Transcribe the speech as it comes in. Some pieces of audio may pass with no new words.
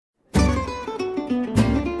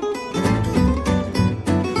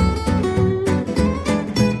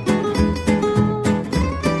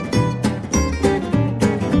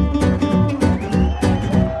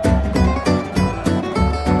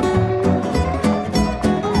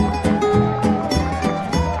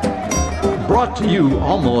brought to you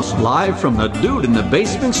almost live from the Dude in the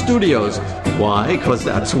Basement studios. Why? Because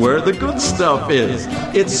that's where the good stuff is.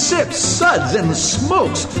 It's Sips, Suds, and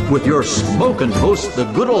Smokes with your smoking host, the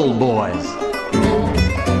good old boys.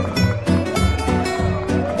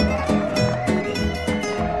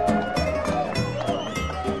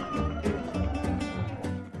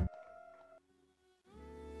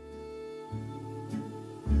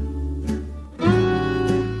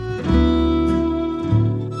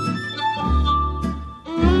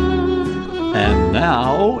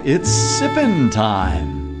 Now it's sippin'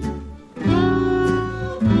 time.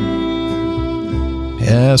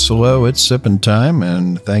 Yes, hello, it's sippin' time,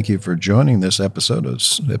 and thank you for joining this episode of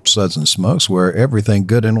Sips, Suds, and Smokes, where everything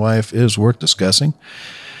good in life is worth discussing.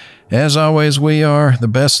 As always, we are the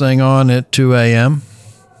best thing on at 2 a.m.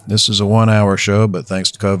 This is a 1-hour show, but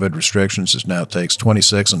thanks to COVID restrictions, it now takes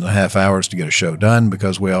 26 and a half hours to get a show done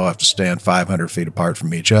because we all have to stand 500 feet apart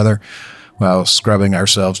from each other while scrubbing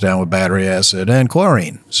ourselves down with battery acid and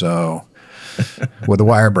chlorine, so with a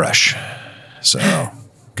wire brush. So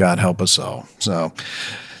God help us all. So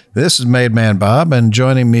this is Made Man Bob, and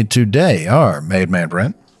joining me today are Made Man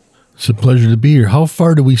Brent. It's a pleasure to be here. How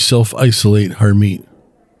far do we self-isolate Harmeet?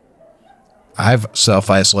 I've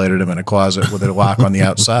self-isolated him in a closet with a lock on the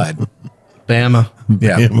outside. Bama.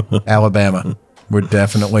 Yeah, Bama. Alabama. We're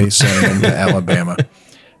definitely sending him to Alabama.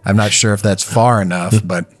 I'm not sure if that's far enough,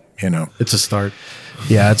 but you know, it's a start.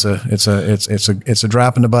 Yeah, it's a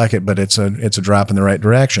drop in the bucket, but it's a drop in the right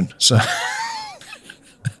direction. So,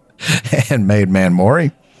 and Made Man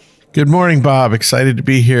Maury. Good morning, Bob. Excited to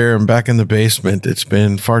be here. I'm back in the basement. It's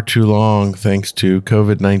been far too long thanks to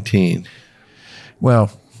COVID-19.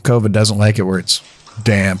 Well, COVID doesn't like it where it's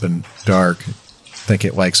damp and dark. I think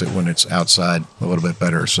it likes it when it's outside a little bit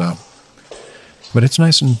better. So, but it's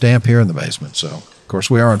nice and damp here in the basement. So, of course,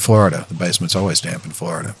 we are in Florida. The basement's always damp in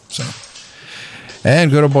Florida. So, and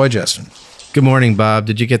good old boy Justin. Good morning, Bob.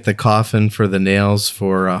 Did you get the coffin for the nails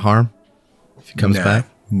for Harm? If he comes back?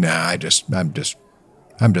 Nah, I'm just not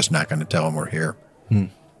going to tell him we're here.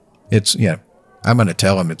 It's, I'm going to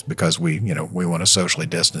tell him it's because we want to socially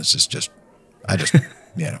distance. It's just, just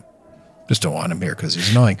don't want him here because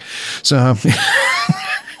he's annoying. So,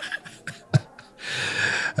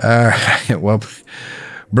 all right, well,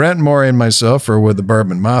 Brent, Maury, and myself are with the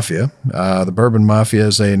Bourbon Mafia. The Bourbon Mafia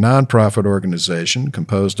is a nonprofit organization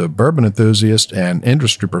composed of bourbon enthusiasts and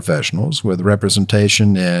industry professionals with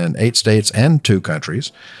representation in 8 states and 2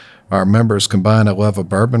 countries. Our members combine a love of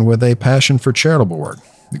bourbon with a passion for charitable work.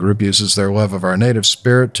 The group uses their love of our native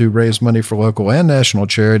spirit to raise money for local and national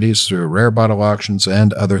charities through rare bottle auctions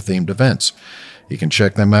and other themed events. You can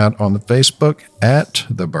check them out on the Facebook at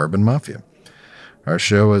the Bourbon Mafia. Our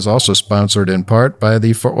show is also sponsored in part by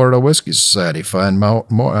the Florida Whiskey Society. It's been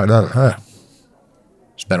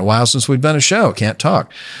a while since we've done a show. Can't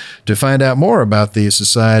talk. To find out more about the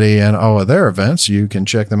society and all of their events, you can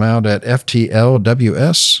check them out at ftlws.com.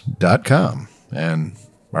 And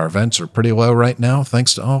our events are pretty low right now,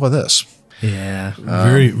 thanks to all of this. Yeah.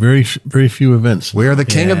 Very, very, very few events. We are the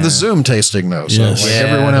king of the Zoom tasting, though, so Yes. like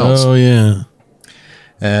everyone else. Oh, yeah.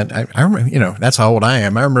 And I remember, that's how old I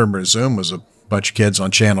am. I remember Zoom was a bunch of kids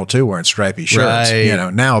on Channel 2 wearing stripy shirts.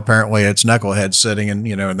 Right. Now apparently it's knuckleheads sitting in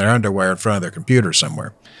their underwear in front of their computer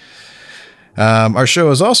somewhere. Our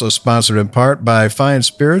show is also sponsored in part by Fine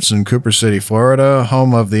Spirits in Cooper City, Florida,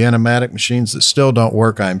 home of the enigmatic machines that still don't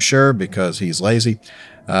work, I'm sure, because he's lazy.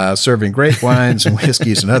 Serving great wines and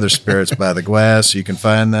whiskeys and other spirits by the glass. You can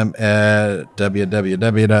find them at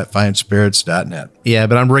www.finespirits.net. Yeah,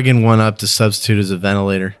 but I'm rigging one up to substitute as a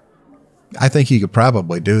ventilator. I think you could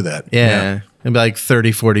probably do that. Yeah. It'd be like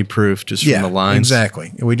 30, 40 proof just from the lines.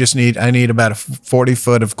 Exactly. I need about a 40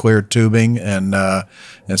 foot of clear tubing and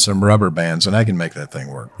some rubber bands, and I can make that thing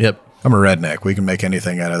work. Yep. I'm a redneck. We can make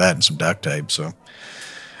anything out of that and some duct tape. So,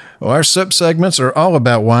 well, our sip segments are all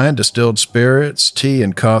about wine, distilled spirits, tea,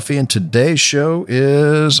 and coffee. And today's show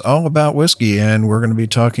is all about whiskey, and we're going to be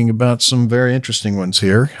talking about some very interesting ones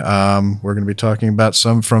here. We're going to be talking about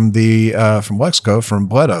some from Lexco, from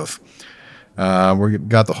Blood Oath. We've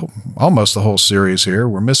got almost the whole series here.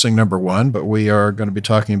 We're missing number 1, but we are going to be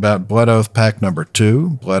talking about Blood Oath Pack number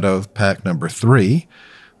 2, Blood Oath Pack number 3,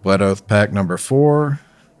 Blood Oath Pack number 4,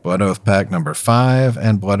 Blood Oath Pack number 5,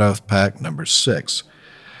 and Blood Oath Pack number 6.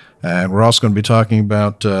 And we're also going to be talking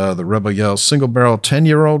about the Rebel Yell Single Barrel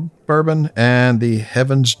 10-year-old bourbon and the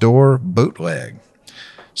Heaven's Door bootleg.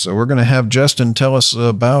 So we're going to have Justin tell us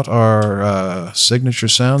about our signature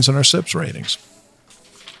sounds and our sips ratings.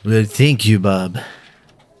 Well, thank you, Bob.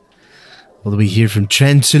 Well, we hear from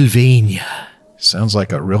Transylvania. Sounds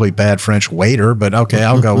like a really bad French waiter, but okay,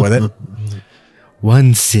 I'll go with it.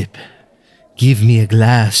 1 sip Give me a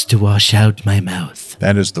glass to wash out my mouth.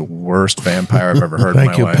 That is the worst vampire I've ever heard in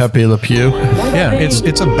Thank my you, life. Pepe Le Pew. Yeah,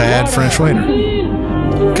 it's a bad French waiter.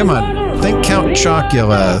 Come on, think Count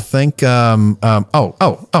Chocula. Think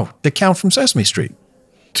the Count from Sesame Street.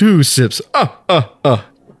 2 sips.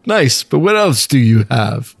 Nice. But what else do you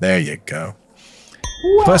have? There you go.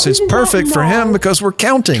 Plus, it's perfect for him because we're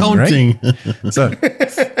counting. Right? So,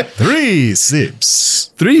 3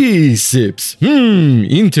 sips. 3 sips.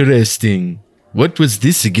 Interesting. What was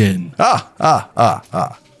this again?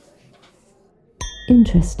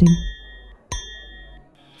 Interesting.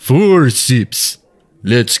 4 sips.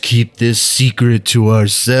 Let's keep this secret to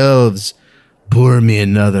ourselves. Pour me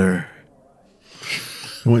another.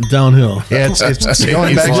 Went downhill. Yeah, it's going back to Just the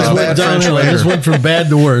went bad French downhill. I just waiter. went from bad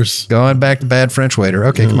to worse. Going back to bad French waiter.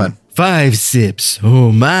 Okay, come on. 5 sips.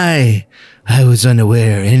 Oh my. I was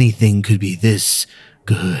unaware anything could be this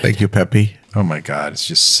good. Thank you, Pepe. Oh my God, it's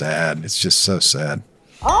just sad. It's just so sad.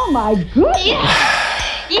 Oh my goodness.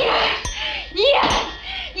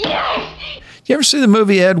 You ever see the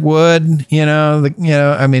movie Ed Wood?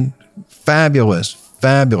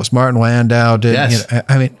 Fabulous. Martin Landau did. Yes.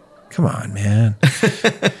 Come on, man.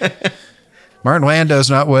 Martin Landau's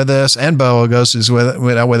not with us, and Bela Lugosi is with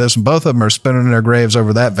us, and both of them are spinning in their graves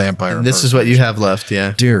over that vampire. This is what you have left,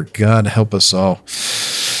 yeah. Dear God, help us all.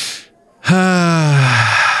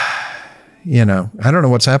 I don't know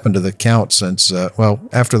what's happened to the count since,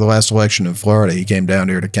 after the last election in Florida, he came down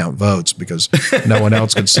here to count votes because no one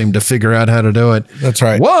else could seem to figure out how to do it. That's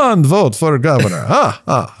right. 1 vote for governor.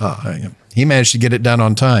 He managed to get it done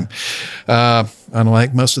on time,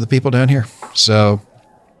 unlike most of the people down here. So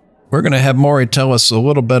we're going to have Maury tell us a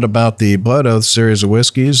little bit about the Blood Oath series of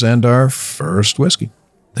whiskeys and our first whiskey.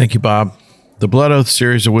 Thank you, Bob. The Blood Oath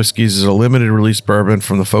series of whiskeys is a limited release bourbon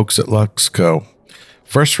from the folks at Luxco.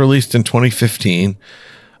 First released in 2015,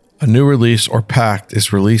 a new release or pact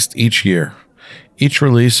is released each year. Each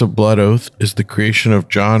release of Blood Oath is the creation of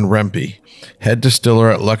John Rempe, head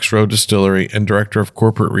distiller at Lux Row Distillery and director of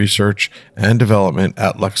corporate research and development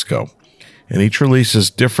at Luxco. And each release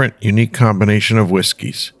is different, unique combination of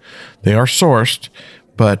whiskeys. They are sourced,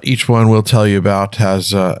 but each one we'll tell you about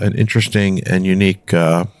has an interesting and unique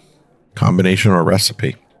combination or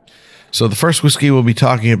recipe. So the first whiskey we'll be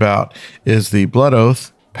talking about is the Blood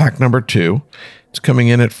Oath, pack number 2. It's coming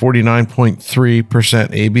in at 49.3%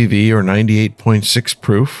 ABV or 98.6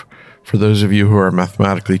 proof for those of you who are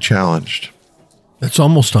mathematically challenged. That's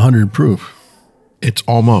almost 100 proof. It's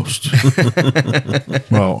almost.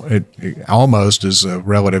 Well, it almost is a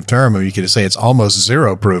relative term. You could say it's almost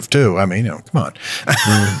 0 proof too. Come on.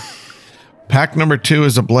 Pack number 2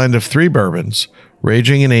 is a blend of 3 bourbons,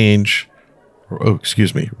 raging in age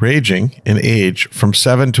from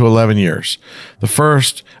 7 to 11 years. The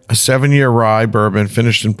first, a 7-year rye bourbon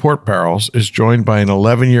finished in port barrels, is joined by an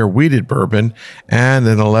 11-year wheated bourbon and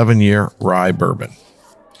an 11-year rye bourbon.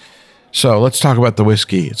 So let's talk about the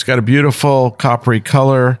whiskey. It's got a beautiful coppery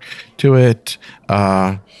color to it.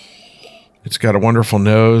 It's got a wonderful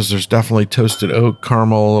nose. There's definitely toasted oak,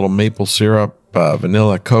 caramel, a little maple syrup,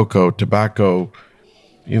 vanilla, cocoa, tobacco,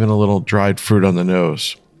 even a little dried fruit on the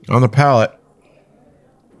nose. On the palate,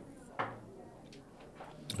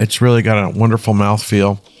 it's really got a wonderful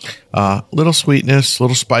mouthfeel. Little sweetness,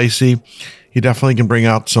 little spicy. You definitely can bring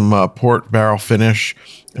out some port barrel finish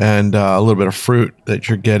and a little bit of fruit that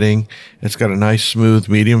you're getting. It's got a nice, smooth,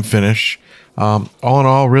 medium finish. All in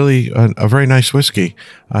all, really a very nice whiskey.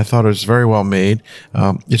 I thought it was very well made.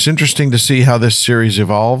 It's interesting to see how this series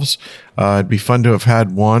evolves. It'd be fun to have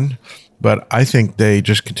had one, but I think they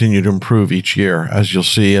just continue to improve each year, as you'll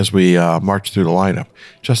see as we march through the lineup.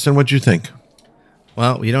 Justin, what'd you think?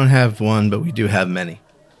 Well, we don't have one, but we do have many.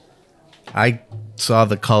 I saw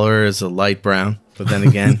the color as a light brown, but then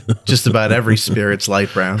again, just about every spirit's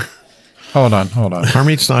light brown. Hold on.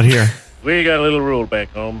 Harmeet's not here. We got a little rule back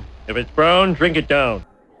home. If it's brown, drink it down.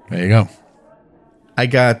 There you go. I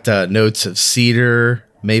got notes of cedar,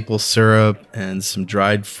 maple syrup, and some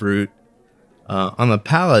dried fruit. On the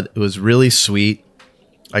palate, it was really sweet.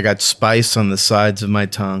 I got spice on the sides of my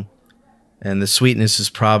tongue, and the sweetness is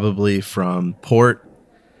probably from port.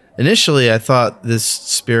 Initially, I thought this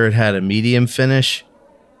spirit had a medium finish,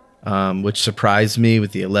 which surprised me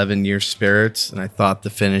with the 11-year spirits, and I thought the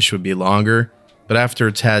finish would be longer. But after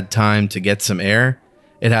it's had time to get some air,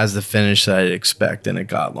 it has the finish that I'd expect, and it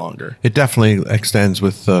got longer. It definitely extends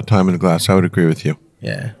with time in the glass. I would agree with you.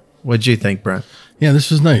 Yeah. What'd you think, Brent? Yeah,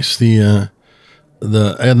 this is nice. The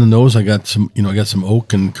on the nose, I got some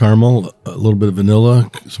oak and caramel, a little bit of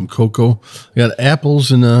vanilla, some cocoa. I got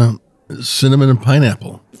apples and cinnamon and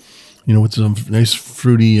pineapple. With some nice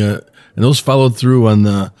fruity, and those followed through on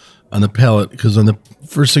the on the palate, because on the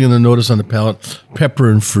first thing on the notice on the palate, pepper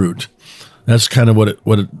and fruit. That's kind of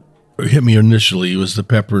what it hit me initially, was the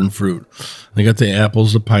pepper and fruit. I got the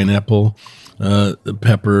apples, the pineapple, the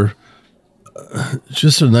pepper.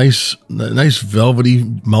 Just a nice velvety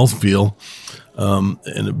mouthfeel,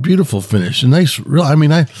 and a beautiful finish. A nice, real. I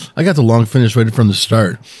mean, I got the long finish right from the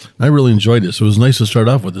start. I really enjoyed this. It was nice to start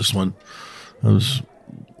off with this one. I was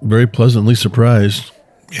very pleasantly surprised.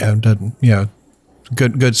 Yeah,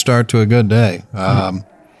 good start to a good day. Yeah,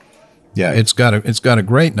 it's got a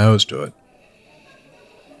great nose to it.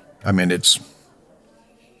 I mean,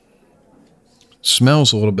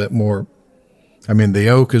 smells a little bit more. I mean, the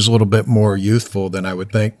oak is a little bit more youthful than I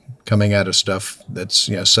would think coming out of stuff that's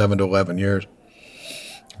 7 to 11 years.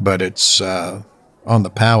 But it's on the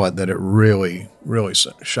palate that it really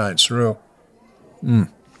shines through.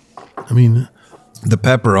 I mean, the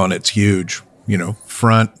pepper on it's huge.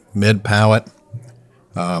 Front, mid palate,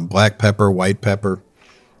 black pepper, white pepper.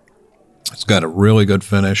 It's got a really good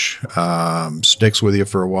finish. Sticks with you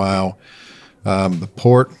for a while. The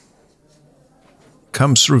port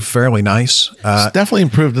comes through fairly nice. It's definitely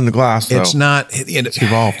improved in the glass, though. It's not. It's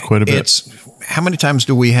evolved quite a bit. How many times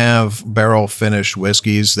do we have barrel finished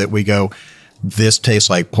whiskeys that we go, this tastes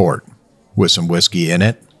like port with some whiskey in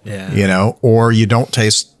it? Yeah. Or you don't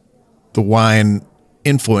taste the wine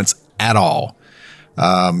influence at all.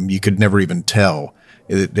 You could never even tell.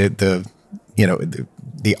 The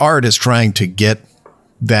art is trying to get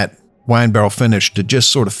that wine barrel finish to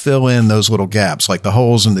just sort of fill in those little gaps, like the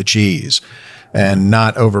holes in the cheese, and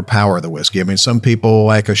not overpower the whiskey. I mean, some people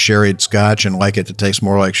like a sherried scotch and like it to taste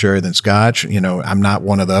more like sherry than scotch. I'm not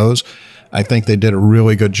one of those. I think they did a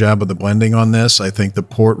really good job of the blending on this. I think the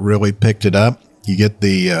port really picked it up. You get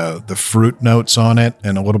the fruit notes on it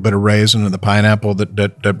and a little bit of raisin and the pineapple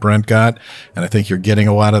that Brent got. And I think you're getting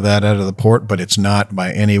a lot of that out of the port, but it's not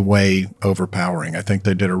by any way overpowering. I think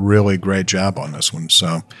they did a really great job on this one.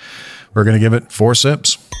 So we're going to give it 4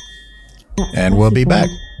 sips and we'll be back.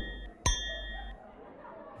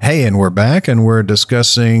 Hey, and we're back, and we're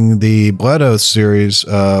discussing the Blood Oath series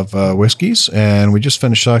of whiskeys, and we just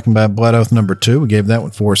finished talking about Blood Oath number 2. We gave that one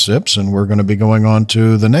 4 sips, and we're going to be going on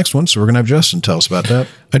to the next one, so we're going to have Justin tell us about that.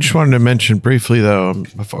 I just wanted to mention briefly, though,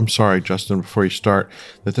 I'm sorry, Justin, before you start,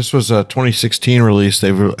 that this was a 2016 release.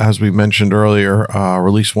 They've, as we mentioned earlier,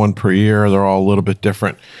 released one per year. They're all a little bit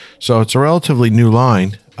different. So it's a relatively new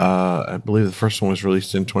line. I believe the first one was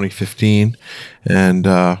released in 2015,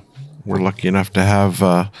 and we're lucky enough to have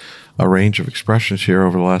a range of expressions here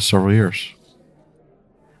over the last several years.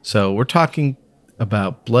 So we're talking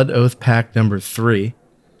about Blood Oath Pack number 3,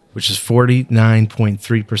 which is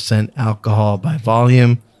 49.3% alcohol by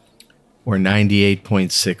volume, or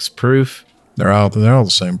 98.6 proof. They're all the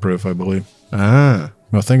same proof, I believe. Ah.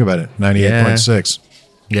 Well, think about it. 98.6.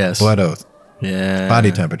 Yes. Blood Oath. Yeah.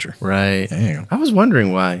 Body temperature. Right. Damn. I was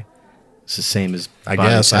wondering why it's the same as I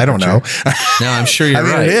guess. I don't know. No, I'm sure you're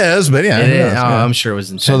right. It is, but yeah. It is. Yeah. I'm sure it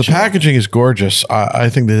was intentional. So the packaging is gorgeous. I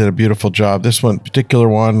think they did a beautiful job. This particular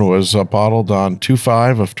one was bottled on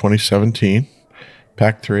 2/5 of 2017.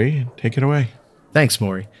 Pack 3, take it away. Thanks,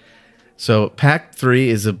 Maury. So Pack 3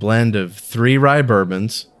 is a blend of 3 rye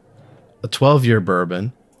bourbons, a 12-year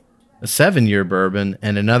bourbon, a 7-year bourbon,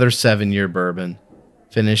 and another 7-year bourbon,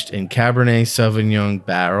 finished in Cabernet Sauvignon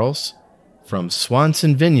barrels from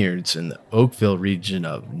Swanson Vineyards in the Oakville region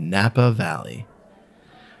of Napa Valley.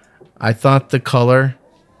 I thought the color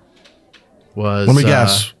was Let me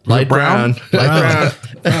guess. light brown. Light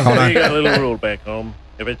brown. You got a little rule back home.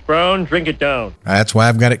 If it's brown, drink it down. That's why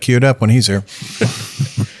I've got it queued up when he's here.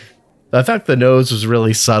 I thought the nose was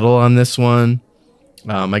really subtle on this one.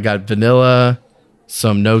 I got vanilla,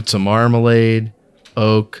 some notes of marmalade,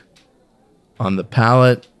 oak. On the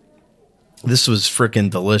palate, this was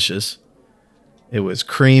freaking delicious. It was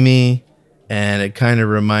creamy, and it kind of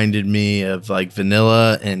reminded me of like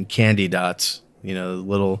vanilla and candy dots.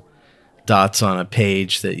 Little dots on a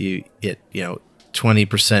page that you get,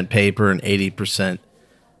 20% paper and 80%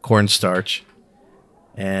 cornstarch.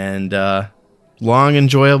 And long,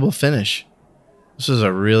 enjoyable finish. This is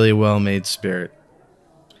a really well-made spirit.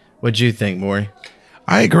 What'd you think, Maury?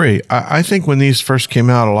 I agree. I think when these first came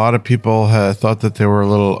out, a lot of people had thought that they were a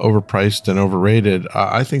little overpriced and overrated.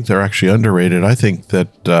 I think they're actually underrated. I think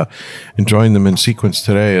that enjoying them in sequence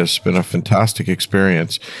today has been a fantastic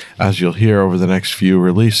experience, as you'll hear over the next few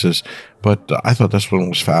releases. But I thought this one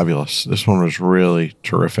was fabulous. This one was really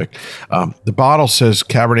terrific. The bottle says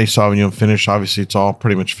Cabernet Sauvignon finish. Obviously, it's all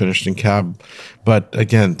pretty much finished in Cab. But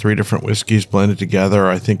again, 3 different whiskeys blended together.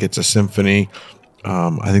 I think it's a symphony.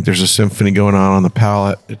 I think there's a symphony going on the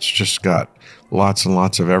palate. It's just got lots and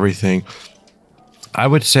lots of everything. I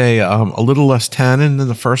would say a little less tannin than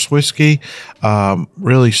the first whiskey.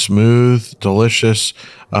 Really smooth, delicious.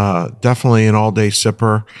 Definitely an all-day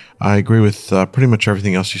sipper. I agree with pretty much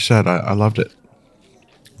everything else you said. I loved it.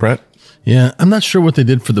 Brett? Yeah, I'm not sure what they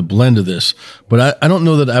did for the blend of this, but I don't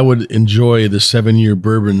know that I would enjoy the 7-year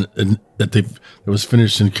bourbon that was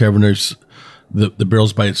finished in Cabernet, the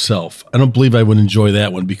barrels by itself. I don't believe I would enjoy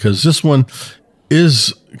that one because this one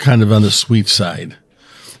is kind of on the sweet side.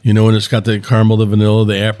 And it's got the caramel, the vanilla,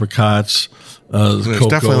 the apricots, the There's cocoa.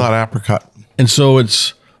 definitely a lot of apricot. And so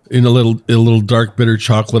it's in a little dark bitter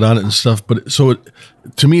chocolate on it and stuff. But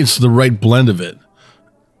to me, it's the right blend of it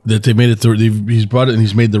that they made it through. He's brought it and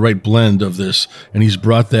he's made the right blend of this, and he's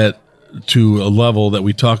brought that to a level that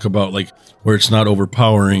we talk about, like where it's not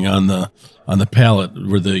overpowering on the palate,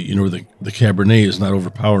 where the Cabernet is not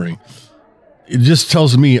overpowering. It just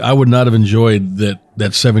tells me I would not have enjoyed that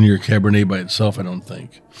 7-year Cabernet by itself. I don't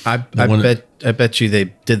think. I bet you they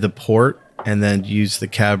did the port and then used the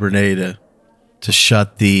Cabernet to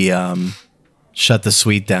shut the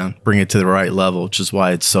sweet down, bring it to the right level, which is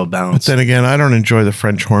why it's so But balanced. then again, I don't enjoy the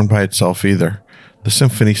French horn by itself either. The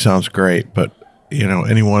symphony sounds great, but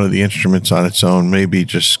any one of the instruments on its own may be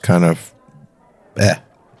just kind of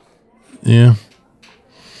Yeah,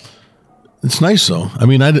 it's nice though. I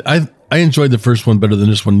mean, I enjoyed the first one better than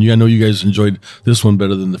this one. I know you guys enjoyed this one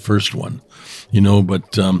better than the first one.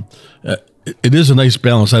 But it is a nice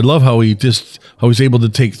balance. I love how he's able to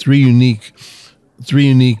take three unique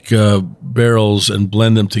barrels and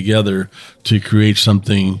blend them together to create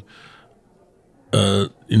something.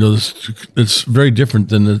 It's very different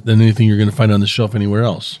than anything you're going to find on the shelf anywhere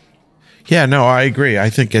else. Yeah, no, I agree. I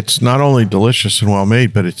think it's not only delicious and well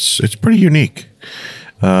made, but it's pretty unique.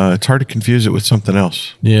 It's hard to confuse it with something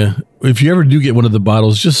else. Yeah. If you ever do get one of the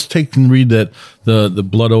bottles, just take and read that the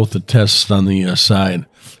blood oath attest on the side.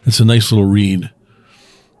 It's a nice little read.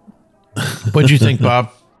 What'd you think,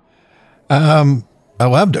 Bob? I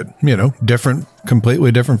loved it. Different,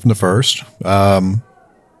 completely different from the first.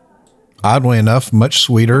 Oddly enough, much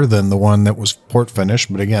sweeter than the one that was port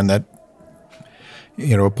finished. But again, that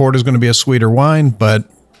a port is going to be a sweeter wine, but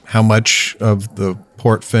how much of the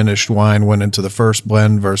port finished wine went into the first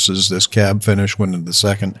blend versus this cab finish went into the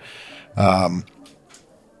second?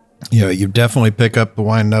 You definitely pick up the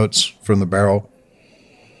wine notes from the barrel.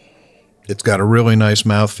 It's got a really nice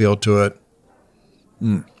mouthfeel to it.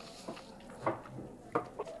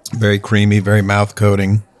 Very creamy, very mouth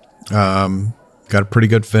coating. Got a pretty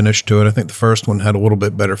good finish to it. I think the first one had a little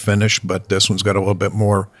bit better finish, but this one's got a little bit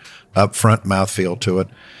more upfront mouthfeel to it.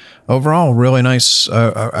 Overall, really nice.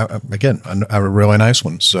 Again, a really nice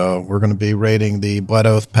one. So we're going to be rating the Blood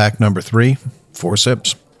Oath pack number 3, 4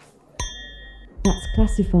 sips. That's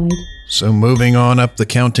classified. So moving on up the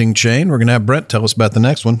counting chain, we're going to have Brett tell us about the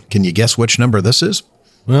next one. Can you guess which number this is?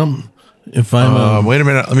 Well, if I'm Wait a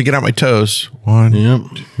minute. Let me get out my toes. 1, Yep.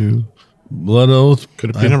 2. Blood Oath.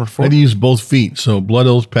 Could it be number 4? I'd use both feet. So Blood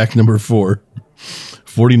Oath pack number 4,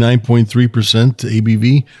 49.3%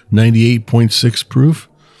 ABV, 98.6 proof.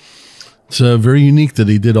 It's very unique that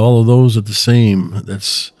he did all of those at the same.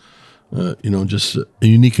 That's just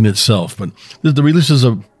unique in itself. But the release is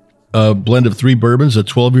a blend of 3 bourbons: a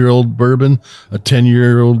 12-year-old bourbon, a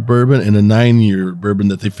 10-year-old bourbon, and a 9-year bourbon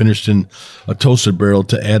that they finished in a toasted barrel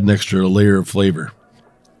to add an extra layer of flavor.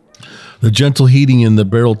 The gentle heating in the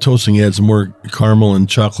barrel toasting adds more caramel and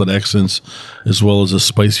chocolate accents, as well as a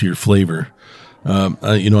spicier flavor. On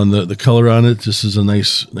the color on it, this is a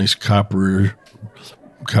nice copper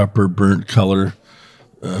burnt color.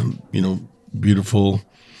 Beautiful.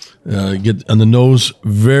 Get on the nose,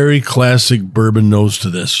 very classic bourbon nose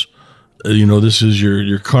to this. This is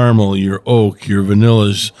your caramel, your oak, your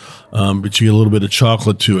vanillas, but you get a little bit of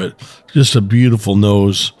chocolate to it. Just a beautiful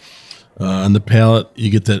nose. On the palate,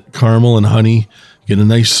 you get that caramel and honey. You get a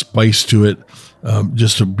nice spice to it.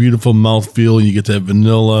 Just a beautiful mouthfeel. You get that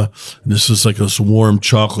vanilla. And this is like this warm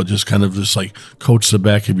chocolate, just kind of just like coats the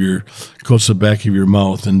back of your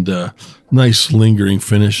mouth, and nice lingering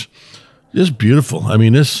finish. Just beautiful. I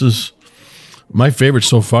mean, this is my favorite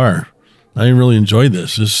so far. I really enjoyed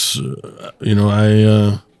this.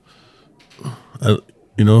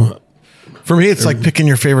 For me, it's like picking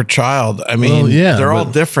your favorite child. I mean, they're all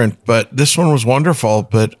different, but this one was wonderful.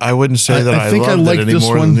 But I wouldn't say that I loved it any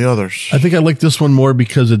more than the others. I think I like this one more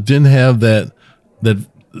because it didn't have the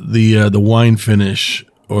wine finish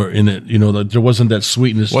or in it. There wasn't that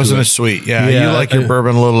sweetness. Wasn't to it. as sweet. Yeah, you like your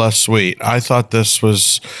bourbon a little less sweet. I thought this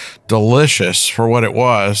was delicious for what it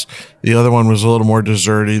was. The other one was a little more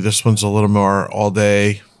desserty. This one's a little more all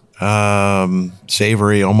day.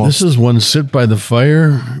 savory almost. This is one sit by the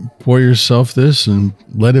fire, pour yourself this, and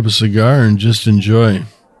light up a cigar and just enjoy.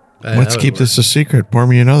 Let's keep this a secret. Pour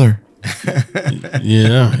me another.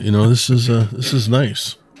 Yeah, this is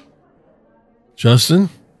nice. Justin?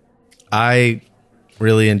 I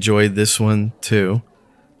really enjoyed this one too.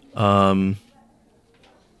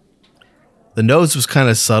 The nose was kind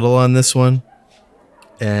of subtle on this one,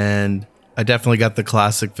 and I definitely got the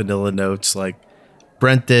classic vanilla notes like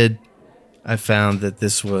Brent did. I found that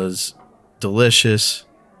this was delicious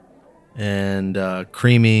and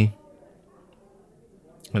creamy,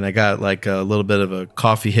 and I got like a little bit of a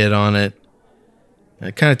coffee hit on it. And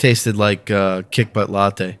it kind of tasted like kick butt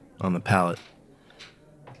latte on the palate.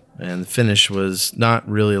 And the finish was not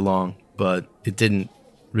really long, but it didn't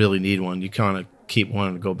really need one. You kind of keep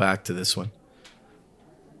wanting to go back to this one.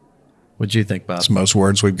 What'd you think, Bob? It's the most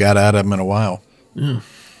words we've got out of him in a while. Yeah.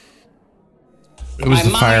 It was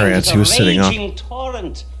the fire ants he was sitting on.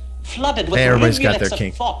 Torrent, flooded with Hey, everybody's got rivulets their of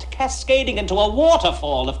kink. thought, cascading into a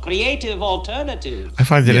waterfall of creative alternatives. I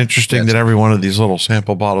find it interesting that every one of these little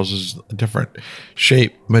sample bottles is a different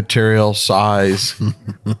shape, material, size.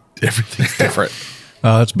 Everything's different.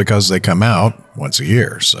 That's because they come out once a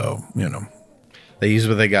year. So, They use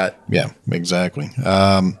what they got. yeah, exactly.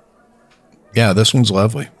 Yeah, this one's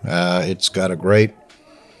lovely. It's got a great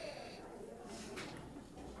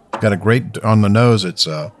on the nose. It's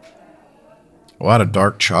a lot of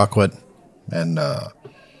dark chocolate and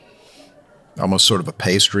almost sort of a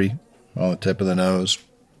pastry on the tip of the nose.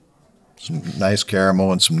 Some nice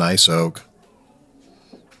caramel and some nice oak.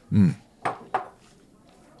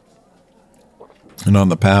 And on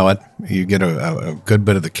the palate, you get a good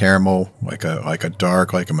bit of the caramel, like a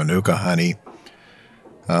dark, like a Manuka honey.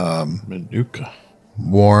 Manuka.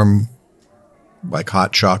 Warm, like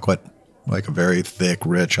hot chocolate, like a very thick,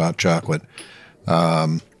 rich hot chocolate.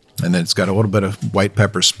 And then it's got a little bit of white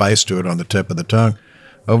pepper spice to it on the tip of the tongue.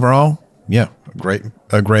 Overall, yeah,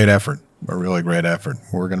 a great effort, a really great effort.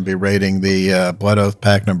 We're going to be rating the Blood Oath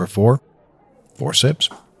pack number 4 sips.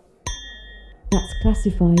 That's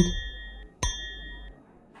classified.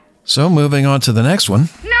 So moving on to the next one.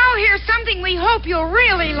 Now here's something we hope you'll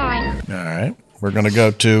really like. All right, we're going to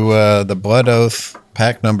go to the Blood Oath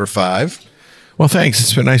pack number 5. Well, thanks.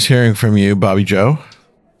 It's been nice hearing from you, Bobby Joe.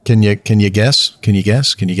 Can you guess? Can you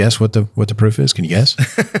guess what the proof is? Can you guess?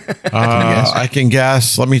 I can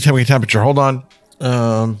guess. Let me tell you temperature. Hold on.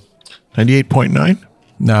 98.9.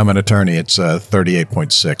 No, I'm an attorney. It's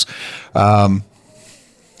 38.6.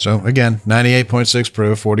 So again, 98.6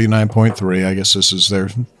 proof, 49.3. I guess this is their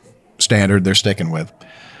standard they're sticking with.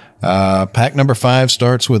 Pack number 5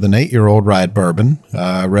 starts with an 8-year-old rye bourbon,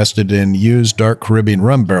 rested in used dark Caribbean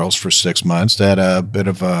rum barrels for 6 months. To add a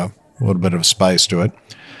little bit of spice to it.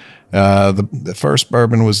 The first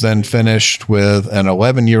bourbon was then finished with an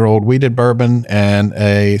 11-year-old wheated bourbon and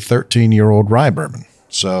a 13-year-old rye bourbon.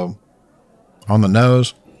 So on the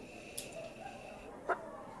nose,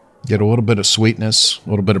 get a little bit of sweetness, a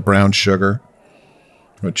little bit of brown sugar,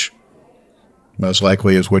 which most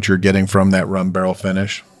likely is what you're getting from that rum barrel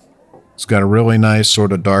finish. It's got a really nice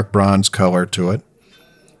sort of dark bronze color to it.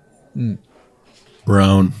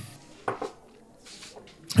 Brown.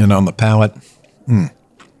 And on the palate,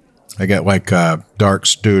 I get like a dark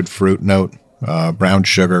stewed fruit note, brown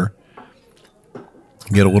sugar.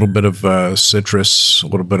 Get a little bit of citrus, a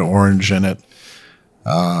little bit of orange in it.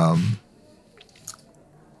 And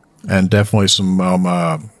definitely some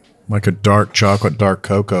like a dark chocolate, dark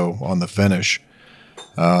cocoa on the finish.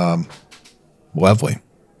 Lovely.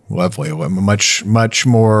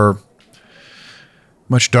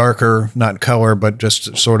 Much darker, not color, but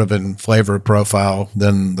just sort of in flavor profile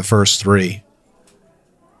than the first 3.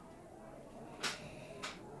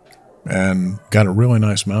 And got a really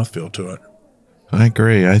nice mouthfeel to it. I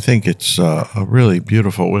agree. I think it's a really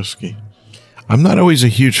beautiful whiskey. I'm not always a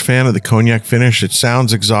huge fan of the cognac finish. It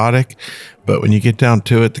sounds exotic, but when you get down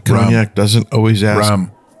to it, the cognac doesn't always ask.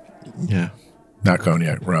 Rum. Yeah. Not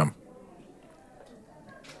cognac, rum.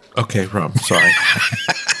 Okay, rum. Sorry.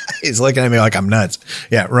 He's looking at me like I'm nuts.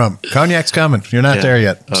 Yeah, rum. Cognac's coming. You're not there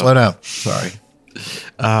yet. Slow down. Sorry.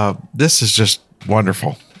 This is just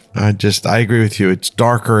wonderful. I agree with you. It's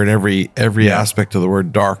darker in every aspect of the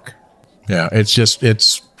word dark. Yeah, it's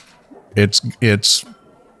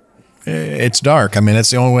dark. I mean, that's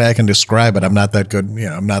the only way I can describe it. I'm not that good.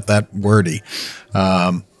 I'm not that wordy.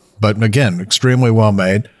 But again, extremely well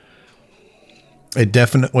made. It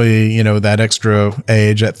definitely, that extra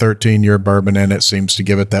age, that 13-year bourbon in it seems to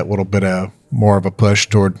give it that little bit of more of a push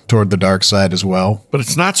toward the dark side as well. But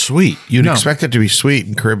it's not sweet. You'd No. expect it to be sweet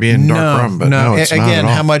and Caribbean dark rum, but no, it's not Again, at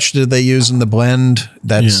all. how much did they use in the blend?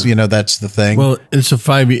 That's that's the thing. Well, it's a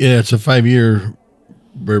 5 year. Yeah, it's a 5 year.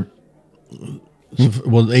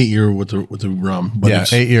 8 year with the rum. But yeah,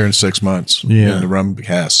 it's, 8 year and 6 months. Yeah. in the rum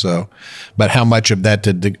cast. So, but how much of that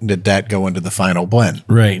did that go into the final blend?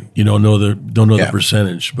 right. You don't know the Yeah.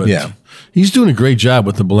 percentage, but Yeah. he's doing a great job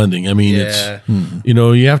with the blending. I mean, Yeah. it's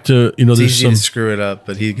you have to It's there's easy some to screw it up,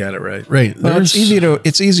 but he got it right. right. Well, it's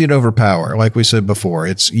easy to overpower. Like we said before,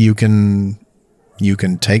 you can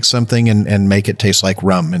take something and make it taste like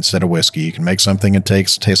rum instead of whiskey. You can make something and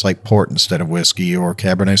taste like port instead of whiskey or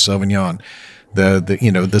Cabernet Sauvignon.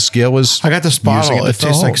 The skill is I got this using bottle. to It fill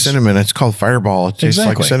tastes like holes. cinnamon. It's called Fireball. It tastes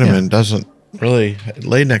Exactly, like cinnamon. yeah. Doesn't really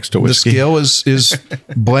lay next to The whiskey. skill is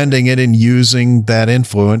blending it and using that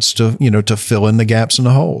influence to to fill in the gaps and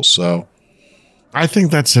the holes. So I think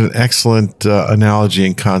that's an excellent analogy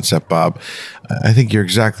and concept, Bob. I think you're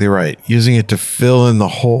exactly right. Using it to fill in the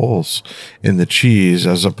holes in the cheese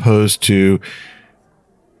as opposed to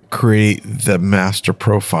create the master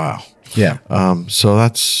profile. yeah. So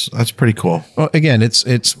that's pretty cool. Well, again, it's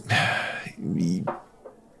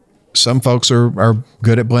some folks are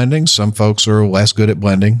good at blending. Some folks are less good at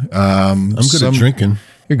blending. I'm good at drinking.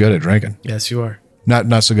 You're good at drinking. Yes, you are.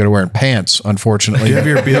 Not so good at wearing pants, unfortunately. Do you have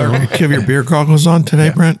your beer? Do you have your beer goggles on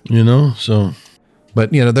today, Brent? So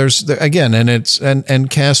But there's again, and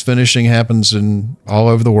cast finishing happens in all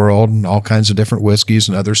over the world, and all kinds of different whiskeys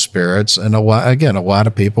and other spirits, and a lot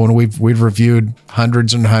of people, and we've reviewed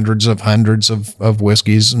hundreds and hundreds of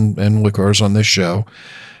whiskeys and liqueurs on this show,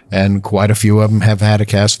 and quite a few of them have had a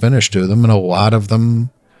cast finish to them, and a lot of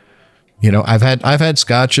them. I've had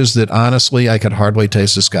scotches that honestly I could hardly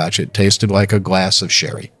taste the scotch. It tasted like a glass of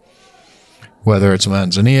sherry, whether it's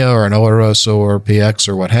Manzanilla or an Oloroso or PX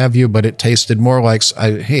or what have you. But it tasted more like,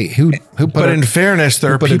 who put? But in fairness,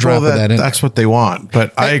 there are put a drop people of that in that's what they want.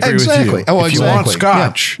 But I agree Exactly. with you. Oh, if you want exactly.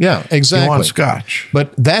 scotch, Yeah, exactly. You want scotch.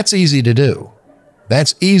 But that's easy to do.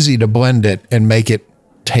 That's easy to blend it and make it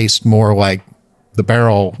taste more like the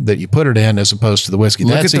barrel that you put it in as opposed to the whiskey.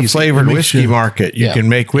 Look That's at the easy. flavored whiskey market. You Yeah. can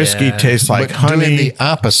make whiskey taste like But doing honey, the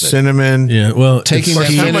opposite. cinnamon. yeah, well, Taking Of the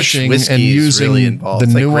course, how much finishing whiskey and is using really involved? the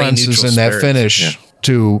It's like grain nuances neutral in that spirits. finish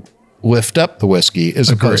to lift up the whiskey as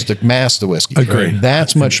opposed to mask the whiskey. Agree.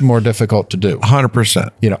 That's much more difficult to do. 100%.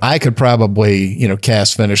 I could probably,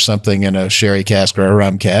 cast finish something in a sherry cask or a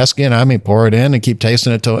rum cask, pour it in and keep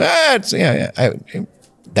tasting it till that's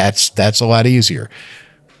a lot easier.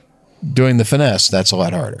 Doing the finesse, that's a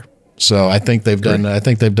lot harder. So I think they've done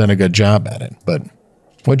a good job at it. But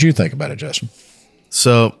what do you think about it, Justin?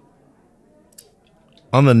 So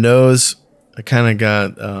on the nose, I kind of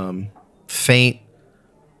got faint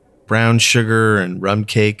brown sugar and rum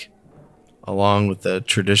cake, along with the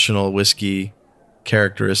traditional whiskey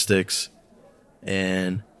characteristics.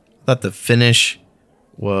 And I thought the finish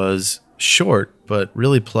was short, but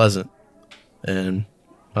really pleasant. And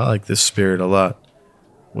I like this spirit a lot.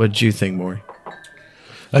 What did you think, Maury?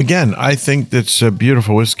 Again, I think that's a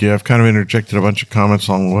beautiful whiskey. I've kind of interjected a bunch of comments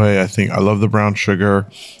along the way. I love the brown sugar,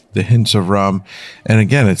 the hints of rum. And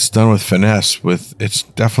again, it's done with finesse. It's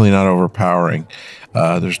definitely not overpowering.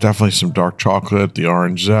 There's definitely some dark chocolate, the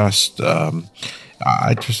orange zest.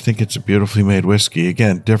 I just think it's a beautifully made whiskey.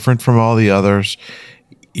 Again, different from all the others.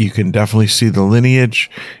 You can definitely see the lineage,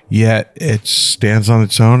 yet it stands on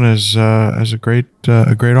its own as a great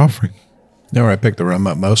offering. Where I picked the rum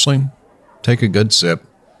up mostly? Take a good sip,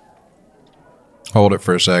 hold it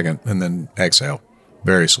for a second, and then exhale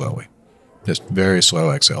very slowly. Just very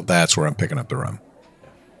slow exhale. That's where I'm picking up the rum.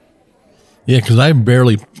 yeah, because I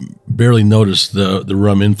barely noticed the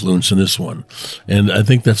rum influence in this one, and I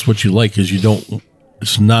think that's what you like, is you don't.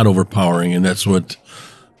 It's not overpowering, and that's what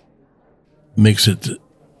makes it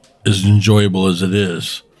as enjoyable as it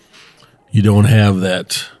is. You don't have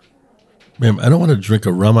that. Man, I don't want to drink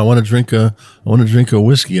a rum. I want to drink a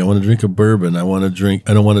whiskey. I want to drink a bourbon. I don't want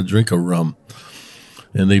to drink a rum.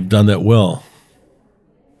 And they've done that well.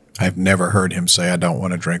 I've never heard him say, I don't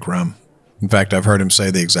want to drink rum. In fact, I've heard him say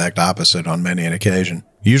the exact opposite on many an occasion.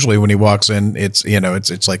 Usually when he walks in, it's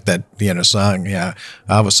like that, song. Yeah.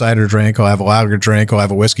 I'll have a cider drink. I'll have a lager drink. I'll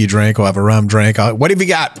have a whiskey drink. I'll have a rum drink. What have you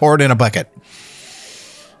got? Pour it in a bucket.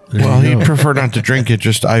 Well, he'd prefer not to drink it,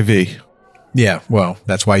 just IV. Yeah. Well,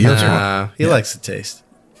 that's why you're here. He likes the taste.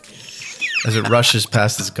 As it rushes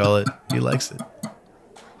past his gullet, he likes it.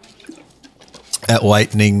 At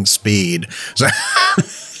lightning speed. So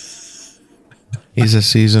He's a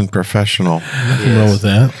seasoned professional. Nothing wrong with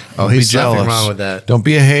that. Oh, Don't he's be jealous. Nothing wrong with that. Don't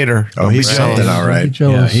be a hater. Oh, Don't he's be something jealous. all right. Don't be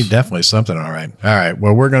jealous. Yeah, he definitely something all right. All right.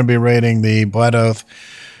 Well, we're going to be rating the Blood Oath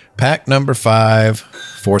pack number 5,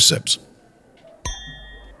 4 sips.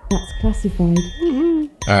 That's classified. All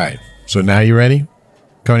right. So now you ready?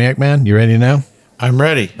 Cognac Man, you ready now? I'm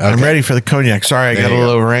ready. I'm Okay. ready for the cognac. Sorry, I There got a you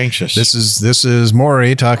little go. over anxious. This is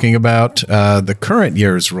Maury talking about the current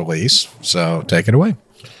year's release. So take it away.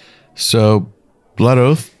 So, Blood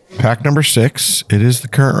Oath, pack number 6. It is the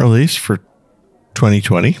current release for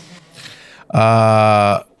 2020.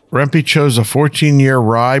 Rempe chose a 14-year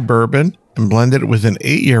rye bourbon and blended it with an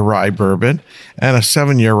 8-year rye bourbon and a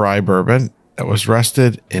 7-year rye bourbon that was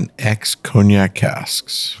rested in ex-cognac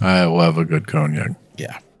casks. I love a good cognac.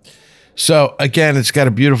 Yeah. So, again, it's got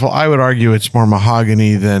a beautiful, I would argue it's more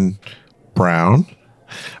mahogany than brown.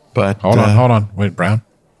 But Hold on. Wait, Brown.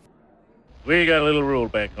 We got a little rule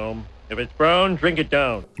back home. If it's brown, drink it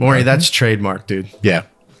down. Maury, that's trademark, dude. Yeah.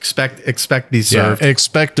 Expect be Yeah, served.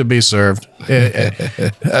 expect to be served.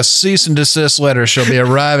 A cease and desist letter shall be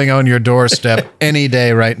arriving on your doorstep any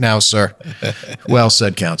day right now, sir. Well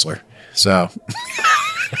said, counselor. So,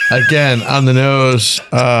 again, on the nose,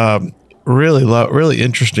 really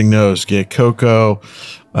interesting nose. Get cocoa,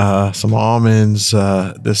 some almonds.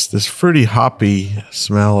 This fruity hoppy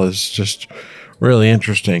smell is just really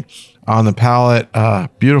interesting. On the palate,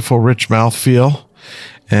 beautiful rich mouthfeel,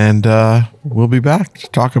 and we'll be back to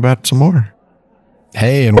talk about some more.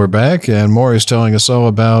 hey, and we're back, and Maury's telling us all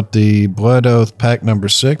about the Blood Oath pack number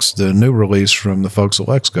 6, the new release from the folks at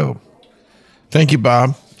Lexco. Thank you,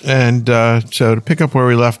 Bob. And so to pick up where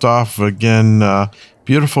we left off again,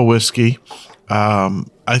 beautiful whiskey.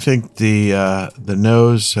 I think the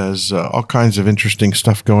nose has all kinds of interesting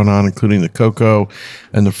stuff going on, including the cocoa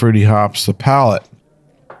and the fruity hops. The palate,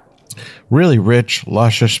 really rich,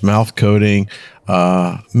 luscious mouth coating.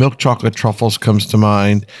 Milk chocolate truffles comes to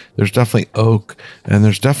mind. There's definitely oak, and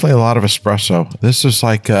there's definitely a lot of espresso. This is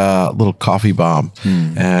like a little coffee bomb,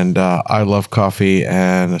 and I love coffee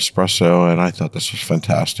and espresso, and I thought this was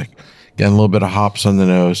fantastic. Again, a little bit of hops on the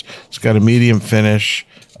nose. It's got a medium finish.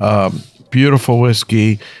 Beautiful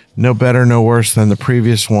whiskey. No better, no worse than the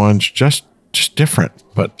previous ones. Just different,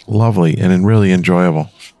 but lovely and really enjoyable.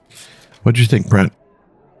 What do you think, Brent?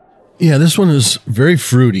 Yeah, this one is very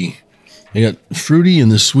fruity. I got fruity and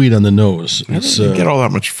the sweet on the nose. I didn't get all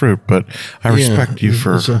that much fruit, but I respect you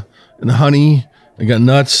for... and honey. I got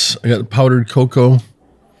nuts. I got powdered cocoa. On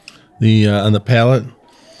the palate,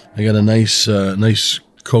 I got a nice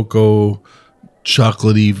cocoa,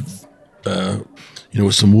 chocolatey,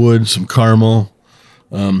 with some wood, some caramel,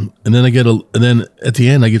 and then and then at the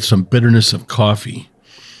end I get some bitterness of coffee.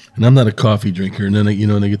 And I'm not a coffee drinker. And then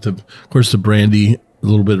I get of course the brandy, a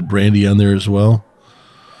little bit of brandy on there as well.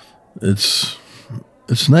 It's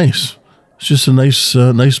nice. It's just a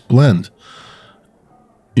nice blend.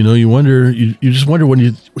 You just wonder when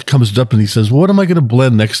it comes up and he says, well, what am I going to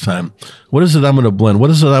blend next time? What is it I'm going to blend? What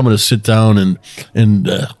is it I'm going to sit down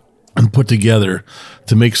and put together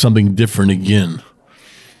to make something different again?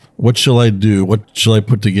 What shall I do? What shall I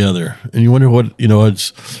put together? And you wonder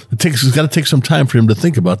it's got to take some time for him to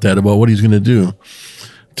think about that, about what he's going to do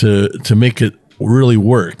to make it really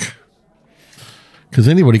work. Because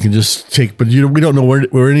anybody can just take, but we don't know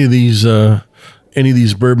where any of these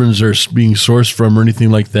bourbons are being sourced from or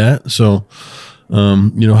anything like that. So,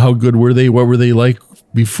 how good were they? What were they like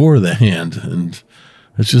before the hand? And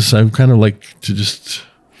it's just, I'm kind of like to just.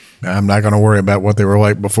 I'm not going to worry about what they were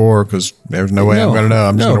like before because there's no way I'm going to know.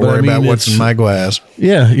 I'm just going to worry about what's in my glass.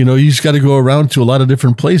 Yeah, you just got to go around to a lot of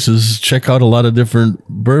different places, check out a lot of different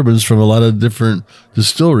bourbons from a lot of different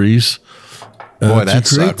distilleries. Boy, that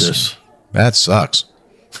to create sucks. this. That sucks.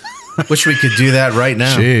 Wish we could do that right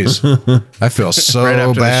now. Jeez. I feel so Right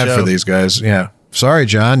after the bad show. for these guys. Yeah. Sorry,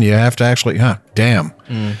 John. You have to actually, damn.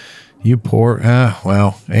 You poor,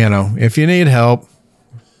 if you need help,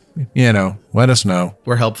 let us know.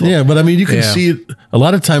 We're helpful. Yeah, but you can see a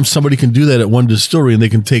lot of times somebody can do that at one distillery and they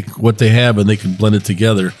can take what they have and they can blend it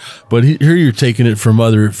together. But here you're taking it from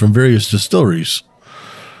various distilleries.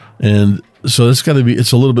 And so it's a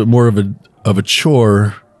little bit more of a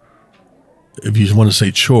chore, if you want to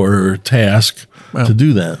say chore or task, to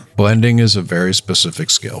do that. Blending is a very specific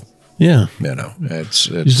skill. Yeah. It's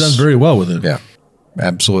He's done very well with it. Yeah.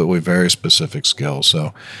 Absolutely very specific skill.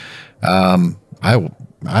 So,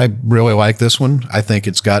 I really like this one. I think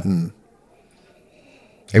it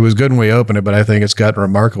was good when we opened it, but I think it's gotten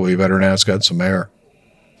remarkably better now. It's got some air.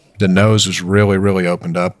 The nose is really, really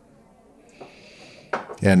opened up.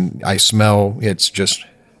 And I smell, it's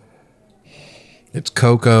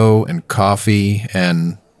cocoa and coffee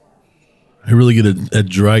and I really get a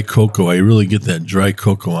dry cocoa. I really get that dry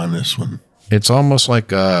cocoa on this one. It's almost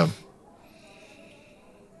like it's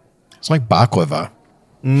like baklava.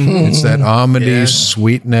 It's that almondy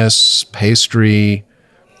sweetness, pastry.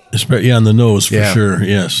 Yeah, on the nose for sure.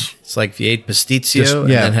 Yes, It's like if you ate pastitsio and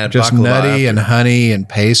Yeah, then had just baklava nutty after. and honey and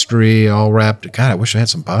pastry all wrapped. God, I wish I had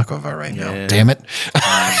some baklava right now. Yeah. Damn it.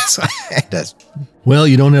 So, that's- well,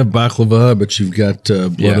 you don't have baklava, but you've got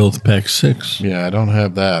Blood Oath Pack 6. yeah, I don't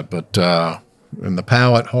have that, but in the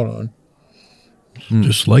palate, hold on.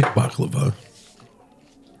 Just like baklava.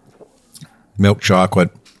 Milk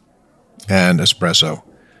chocolate and espresso.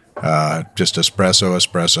 Just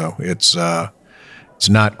espresso. It's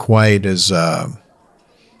not quite as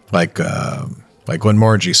like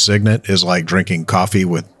Glenmorangie Signet is like drinking coffee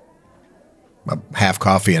with half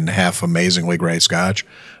coffee and half amazingly great scotch.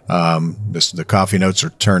 The coffee notes are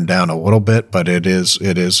turned down a little bit, but it is.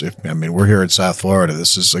 We're here in South Florida.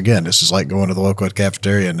 This is like going to the local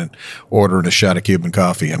cafeteria and then ordering a shot of Cuban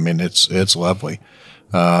coffee. I mean, it's lovely.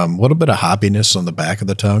 A little bit of hoppiness on the back of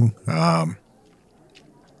the tongue.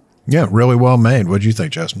 Yeah, really well made. What do you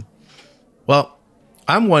think, Justin? Well,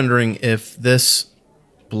 I'm wondering if this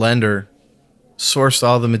blender sourced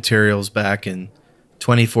all the materials back in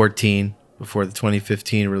 2014 before the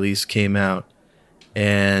 2015 release came out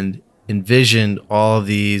and envisioned all of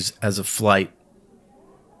these as a flight.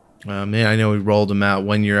 I know we rolled them out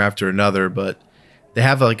one year after another, but they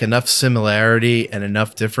have like enough similarity and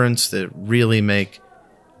enough difference that really make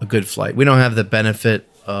a good flight. We don't have the benefit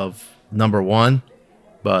of number 1,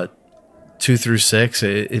 but 2 through 6,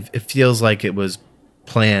 it feels like it was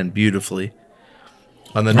planned beautifully.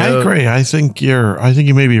 On the I agree. I think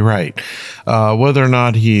you may be right. Whether or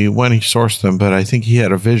not when he sourced them, but I think he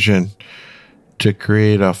had a vision to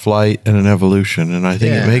create a flight and an evolution, and I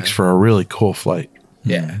think it makes for a really cool flight.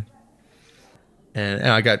 Yeah. And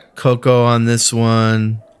I got cocoa on this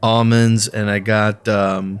one, almonds, and I got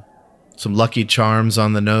some Lucky Charms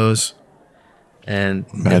on the nose. And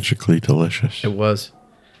Magically delicious. it was.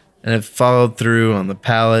 And it followed through on the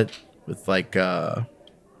palate with like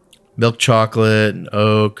milk chocolate and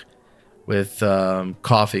oak with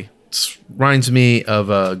coffee. It reminds me of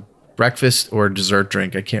a breakfast or dessert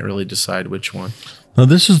drink. I can't really decide which one. Now,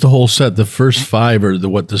 this is the whole set. The first 5 are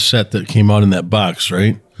the set that came out in that box,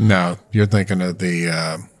 right? No, you're thinking of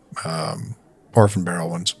the Orphan Barrel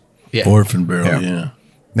ones. Yeah. Orphan Barrel, yeah.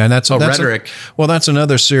 And that's Rhetoric. That's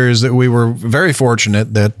another series that we were very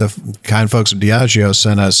fortunate that the kind folks at Diageo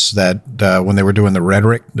sent us that when they were doing the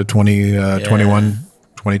Rhetoric, the 21,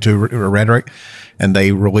 22 Rhetoric, and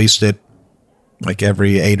they released it like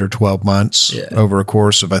every 8 or 12 months over a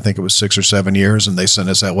course of, I think it was 6 or 7 years. And they sent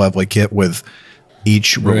us that lovely kit with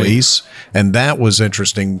each release. And that was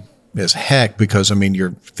interesting as heck because, I mean,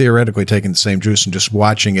 you're theoretically taking the same juice and just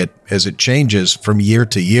watching it as it changes from year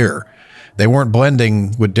to year. They weren't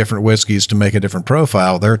blending with different whiskeys to make a different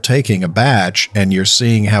profile. They're taking a batch and you're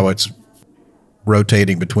seeing how it's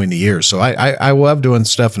rotating between the years. So I love doing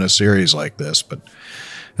stuff in a series like this, but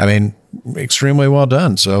I mean, extremely well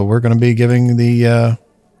done. So we're going to be giving the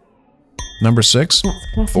number 6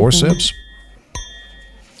 4 sips.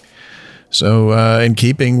 So in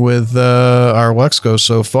keeping with our Luxco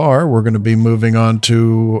so far, we're going to be moving on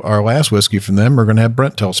to our last whiskey from them. We're going to have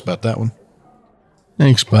Brent tell us about that one.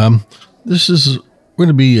 Thanks, Bob. We're going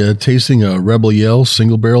to be tasting a Rebel Yell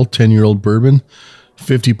single barrel 10-year-old bourbon,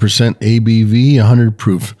 50% ABV, 100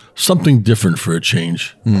 proof. Something different for a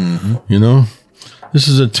change. Mm-hmm. You know, this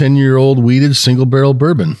is a 10-year-old wheated single barrel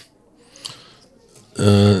bourbon.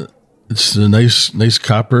 It's a nice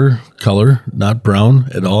copper color, not brown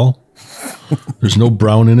at all. There's no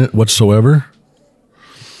brown in it whatsoever.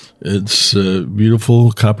 It's a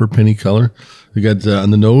beautiful copper penny color. We got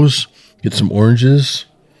on the nose, get some oranges,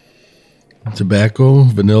 tobacco,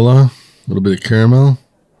 vanilla, a little bit of caramel.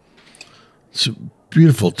 It's a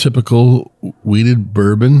beautiful, typical wheated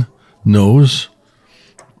bourbon nose.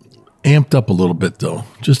 Amped up a little bit, though.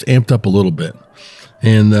 Just amped up a little bit.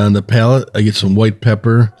 And on the palate, I get some white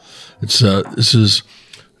pepper.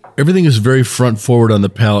 Everything is very front forward on the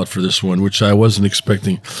palate for this one, which I wasn't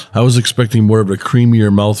expecting. I was expecting more of a creamier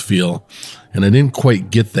mouthfeel, and I didn't quite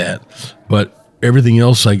get that. But everything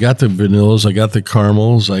else, I got the vanillas, I got the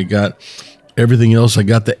caramels, I got everything else, I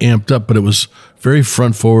got the amped up, but it was very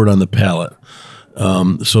front forward on the palate.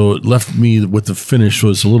 So it left me with the finish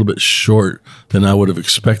was a little bit short than I would have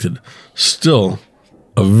expected. Still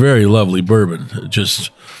a very lovely bourbon.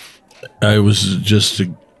 I was just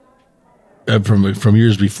from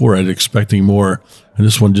years before, I'd expecting more, and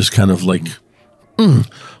this one just kind of like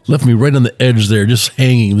left me right on the edge there, just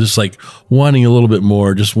hanging, just like wanting a little bit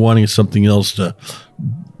more, just wanting something else to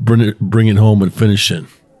bring it home and finish it.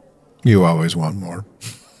 You always want more.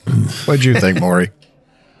 What'd you think, Maury?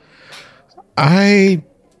 I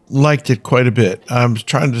liked it quite a bit. I'm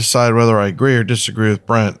trying to decide whether I agree or disagree with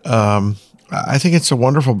Brent. I think it's a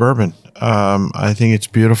wonderful bourbon. I think it's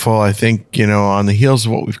beautiful. I think, on the heels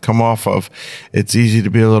of what we've come off of, it's easy to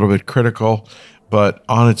be a little bit critical, but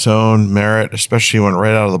on its own merit, especially when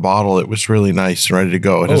right out of the bottle, it was really nice and ready to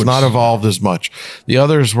go. It has not evolved as much. The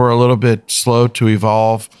others were a little bit slow to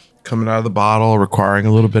evolve coming out of the bottle, requiring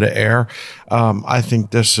a little bit of air. I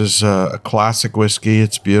think this is a classic whiskey.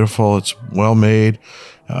 It's beautiful. It's well made.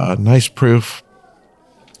 Nice proof.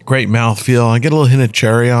 Great mouthfeel. I get a little hint of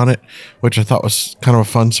cherry on it, which I thought was kind of a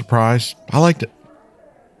fun surprise. I liked it.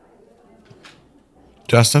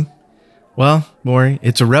 Justin? Well, Maury,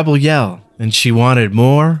 it's a rebel yell, and she wanted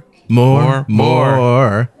more.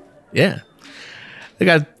 Yeah. I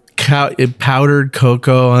got powdered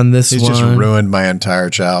cocoa on this He's one. just ruined my entire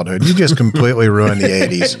childhood. You just completely ruined the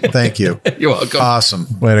 80s. Thank you. You're welcome. Awesome.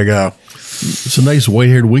 Way to go. It's a nice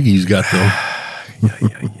white-haired wiggy he's got, though.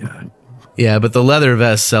 Yeah, but the leather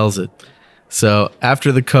vest sells it. So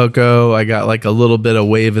after the cocoa, I got like a little bit of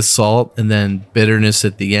wave of salt and then bitterness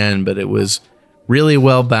at the end, but it was really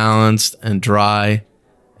well balanced and dry.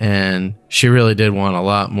 And she really did want a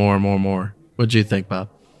lot more. What'd you think, Bob?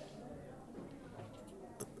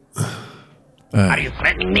 Are you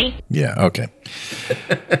threatening me? Yeah, okay.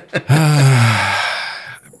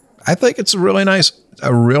 I think it's a really nice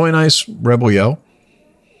Rebel Yell.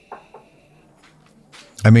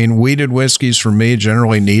 I mean, wheated whiskeys for me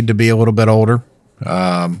generally need to be a little bit older.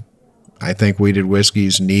 I think wheated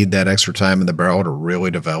whiskeys need that extra time in the barrel to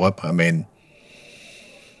really develop. I mean,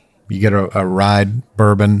 you get a ride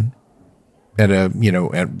bourbon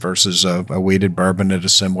versus a wheated bourbon at a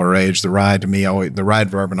similar age. The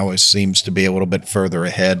ride bourbon always seems to be a little bit further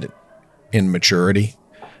ahead in maturity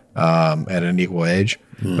at an equal age.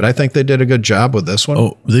 But I think they did a good job with this one.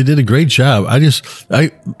 Oh, they did a great job.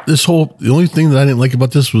 The only thing that I didn't like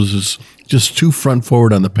about this was just too front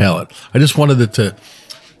forward on the palate. I just wanted it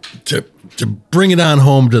to bring it on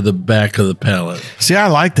home to the back of the palate. See, I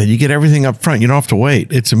like that. You get everything up front. You don't have to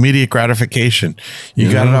wait. It's immediate gratification.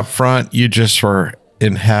 You got it up front. You just were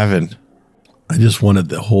in heaven. I just wanted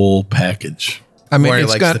the whole package. I mean,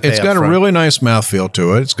 it's got a really nice mouthfeel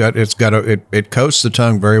to it. It coats the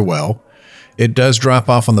tongue very well. It does drop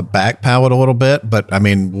off on the back palate a little bit, but I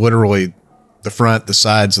mean, literally the front, the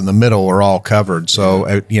sides, and the middle are all covered. So,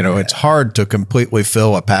 it's hard to completely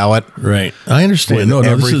fill a palate. Right. I understand. No,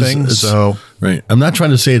 everything. Right. I'm not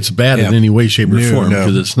trying to say it's bad in any way, shape, or form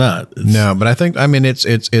because it's not. But I think,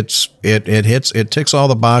 it ticks all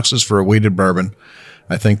the boxes for a wheated bourbon.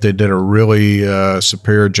 I think they did a really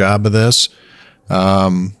superior job of this.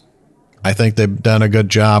 I think they've done a good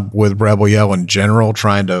job with Rebel Yell in general,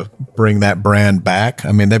 trying to bring that brand back.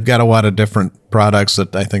 I mean, they've got a lot of different products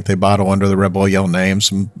that I think they bottle under the Rebel Yell name,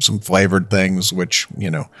 some flavored things, which,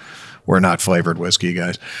 we're not flavored whiskey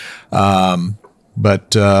guys.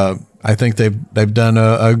 But I think they've done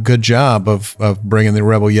a good job of bringing the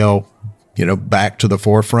Rebel Yell, back to the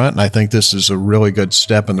forefront. And I think this is a really good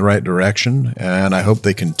step in the right direction. And I hope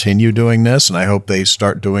they continue doing this. And I hope they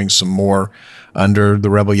start doing some more under the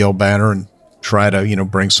Rebel Yell banner and try to,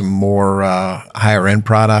 bring some more higher end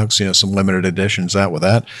products, some limited editions out with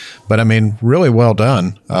that. But I mean, really well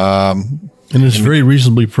done. And it's very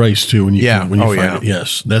reasonably priced too when you find it.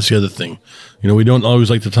 Yes, that's the other thing. We don't always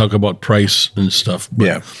like to talk about price and stuff.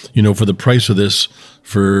 But, for the price of this,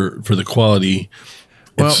 for the quality.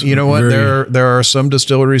 Well, you know what? There are some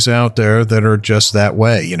distilleries out there that are just that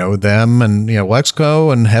way. Them and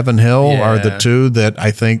Lexco and Heaven Hill are the two that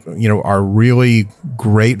I think are really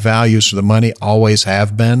great values for the money. Always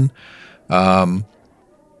have been. I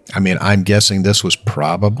mean, I'm guessing this was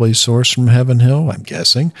probably sourced from Heaven Hill. I'm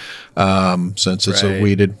guessing, since it's a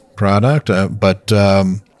wheated product. But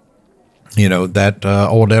that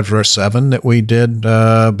Old Everest 7 that we did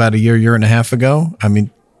about a year and a half ago. I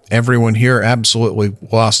mean, everyone here absolutely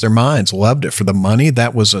lost their minds, loved it for the money.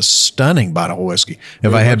 That was a stunning bottle of whiskey.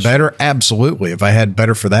 If I had better, absolutely. If I had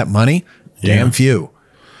better for that money, damn few.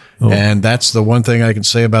 Oh. And that's the one thing I can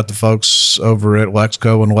say about the folks over at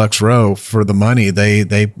Lexco and Lexro. For the money, they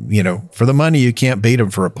for the money, you can't beat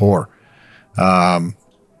them for a pour. They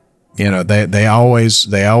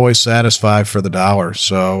always satisfy for the dollar.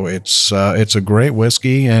 So it's a great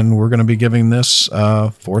whiskey, and we're going to be giving this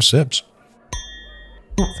 4 sips.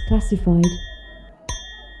 That's classified.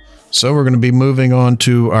 So we're going to be moving on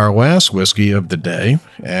to our last whiskey of the day,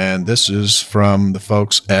 and this is from the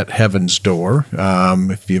folks at Heaven's Door.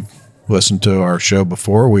 If you've listened to our show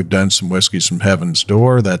before, we've done some whiskeys from Heaven's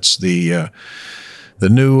Door. That's the The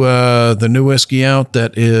new whiskey out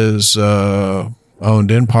that is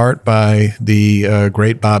owned in part by the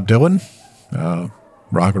great Bob Dylan,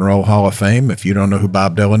 Rock and Roll Hall of Fame. If you don't know who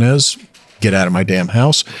Bob Dylan is, get out of my damn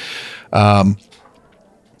house. But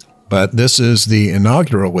this is the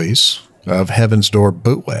inaugural release of Heaven's Door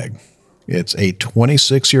Bootleg. It's a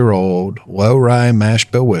 26-year-old low rye mash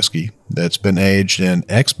bill whiskey that's been aged in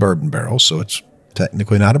ex-bourbon barrels, so it's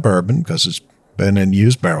technically not a bourbon because it's been in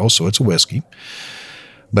used barrels, so it's a whiskey.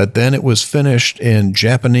 But then it was finished in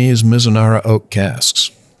Japanese Mizunara oak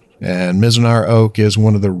casks. And Mizunara oak is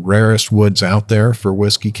one of the rarest woods out there for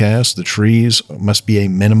whiskey casks. The trees must be a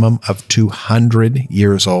minimum of 200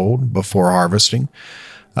 years old before harvesting.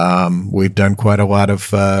 We've done quite a lot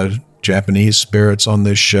of Japanese spirits on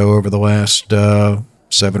this show over the last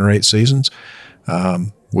 7 or 8 seasons.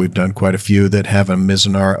 We've done quite a few that have a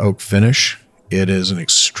Mizunara oak finish. It is an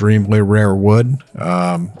extremely rare wood.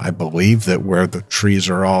 I believe that where the trees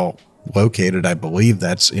are all located, I believe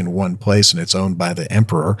that's in one place and it's owned by the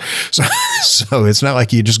emperor. So it's not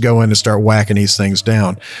like you just go in and start whacking these things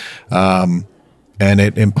down. And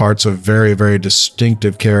it imparts a very, very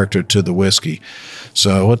distinctive character to the whiskey.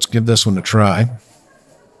 So let's give this one a try.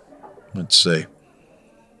 Let's see.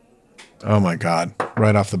 Oh my God.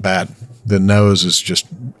 Right off the bat, the nose is just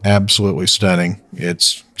absolutely stunning.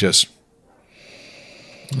 It's just...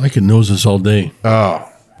 I could nose this all day. Oh,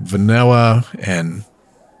 vanilla and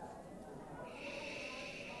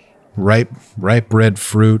ripe red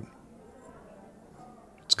fruit.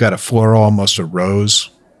 It's got a floral, almost a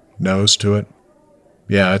rose nose to it.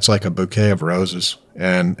 Yeah, it's like a bouquet of roses.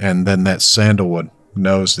 And then that sandalwood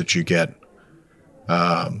nose that you get.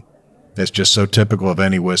 It's just so typical of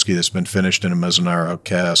any whiskey that's been finished in a Mizunara oak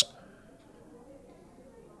cask.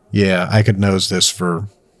 Yeah, I could nose this for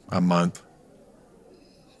a month.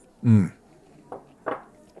 And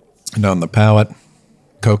on the palate,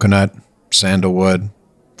 coconut, sandalwood,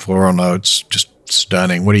 floral notes, just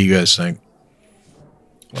stunning. What do you guys think?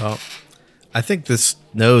 Well, I think this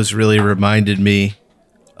nose really reminded me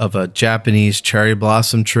of a Japanese cherry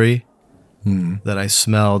blossom tree that I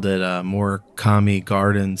smelled at Murakami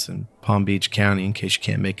Gardens in Palm Beach County, in case you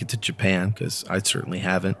can't make it to Japan, because I certainly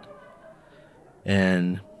haven't.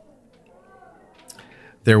 And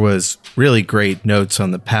there was really great notes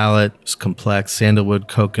on the palate. It was complex: sandalwood,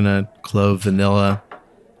 coconut, clove, vanilla.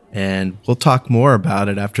 And we'll talk more about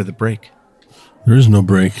it after the break. There is no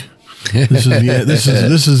break. This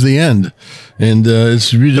is the end, and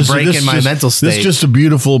it's the break in my mental state. This is just a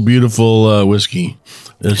beautiful, beautiful whiskey.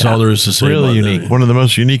 That's all there is to say. Really unique. That. One of the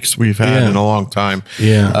most unique we've had in a long time.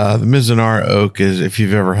 Yeah. The Mizunara oak is, if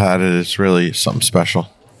you've ever had it, it's really something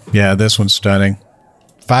special. Yeah, this one's stunning.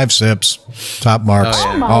 5 sips, top marks,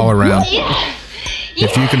 all around. Yeah.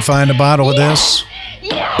 If you can find a bottle of this,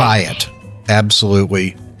 buy it.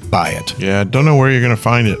 Absolutely buy it. Yeah, don't know where you're going to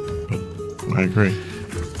find it, but I agree.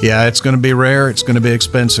 Yeah, it's going to be rare. It's going to be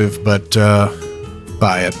expensive, but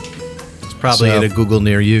buy it. It's probably at a Google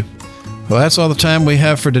near you. Well, that's all the time we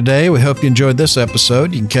have for today. We hope you enjoyed this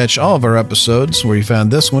episode. You can catch all of our episodes where you found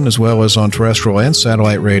this one, as well as on terrestrial and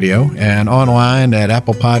satellite radio, and online at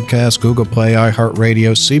Apple Podcasts, Google Play,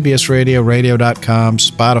 iHeartRadio, CBS Radio, radio.com,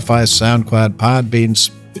 Spotify, SoundCloud, Podbean,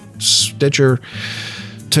 Stitcher,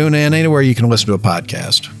 TuneIn, anywhere you can listen to a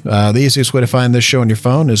podcast. The easiest way to find this show on your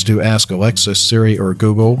phone is to ask Alexa, Siri, or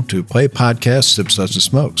Google to play podcast Sips, Suds, and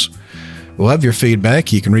Smokes. We love your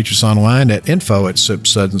feedback. You can reach us online at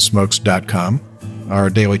info@sipsudsandsmokes.com. Our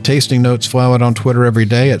daily tasting notes flow out on Twitter every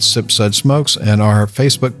day at Sip Sud Smokes, and our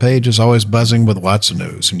Facebook page is always buzzing with lots of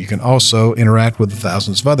news. And you can also interact with the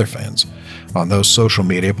thousands of other fans on those social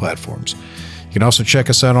media platforms. You can also check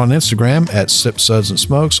us out on Instagram at Sip Suds and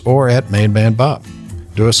Smokes or at Main Man Bob.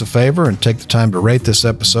 Do us a favor and take the time to rate this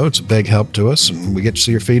episode. It's a big help to us, and we get to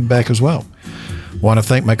see your feedback as well. Want to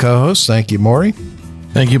thank my co-hosts. Thank you, Maury.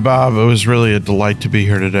 Thank you, Bob. It was really a delight to be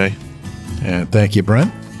here today. And thank you,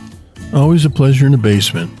 Brent. Always a pleasure in the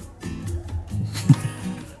basement.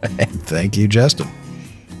 And thank you, Justin.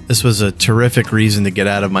 This was a terrific reason to get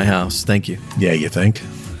out of my house. Thank you. Yeah, you think?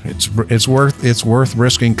 It's worth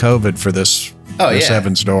risking COVID for this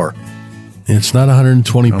Heaven's Door. It's not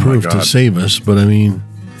 120 proof to save us, but I mean,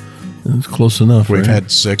 it's close enough. We've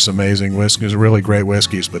had 6 amazing whiskeys, really great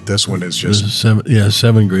whiskeys, but this one is just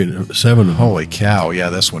seven great. 7 of them. Holy cow! Yeah,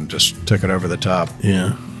 this one just took it over the top.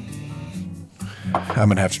 Yeah, I'm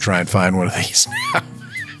gonna have to try and find one of these now.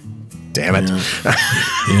 Damn it!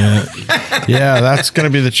 Yeah, that's gonna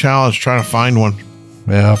be the challenge, trying to find one.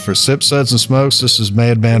 Well, for Sip, Suds, and Smokes, this is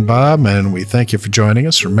Madman Bob, and we thank you for joining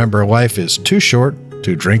us. Remember, life is too short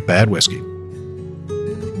to drink bad whiskey.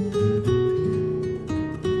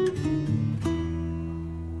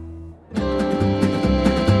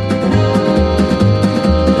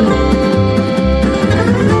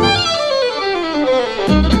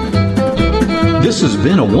 This has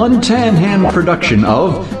been a One Tan Hand production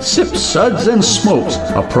of Sips, Suds, and Smokes,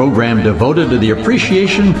 a program devoted to the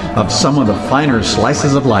appreciation of some of the finer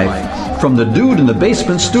slices of life. From the Dude in the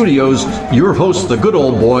Basement Studios, your hosts, the Good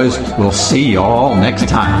Old Boys, will see you all next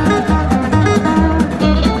time.